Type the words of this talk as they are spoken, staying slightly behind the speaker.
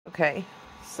Okay,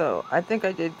 so I think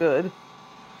I did good.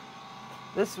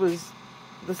 This was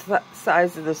the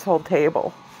size of this whole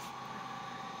table.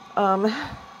 So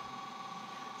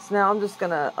now I'm just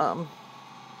gonna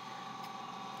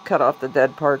cut off the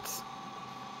dead parts.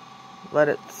 Let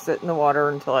it sit in the water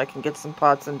until I can get some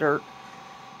pots and dirt.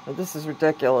 But this is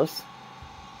ridiculous.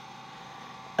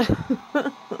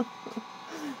 I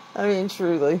mean,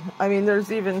 truly. I mean, there's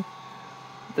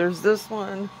this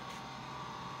one.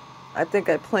 I think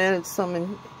I planted some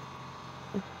in.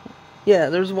 Yeah,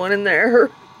 there's one in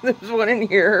there. There's one in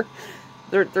here.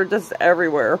 They're just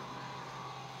everywhere.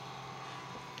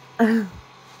 I'm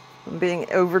being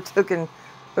overtaken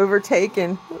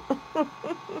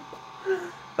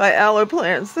by aloe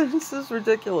plants. This is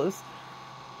ridiculous.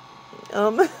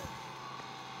 My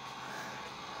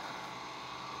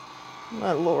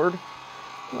Lord.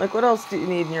 Like, what else do you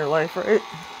need in your life, right?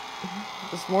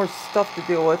 Just more stuff to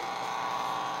deal with.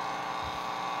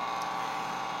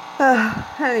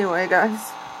 Anyway, guys.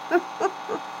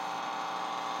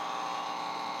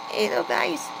 Hello,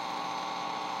 guys.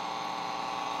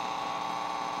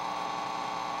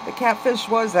 The catfish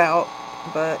was out,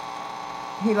 but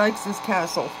he likes his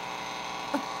castle.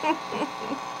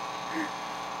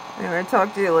 Anyway,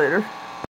 talk to you later.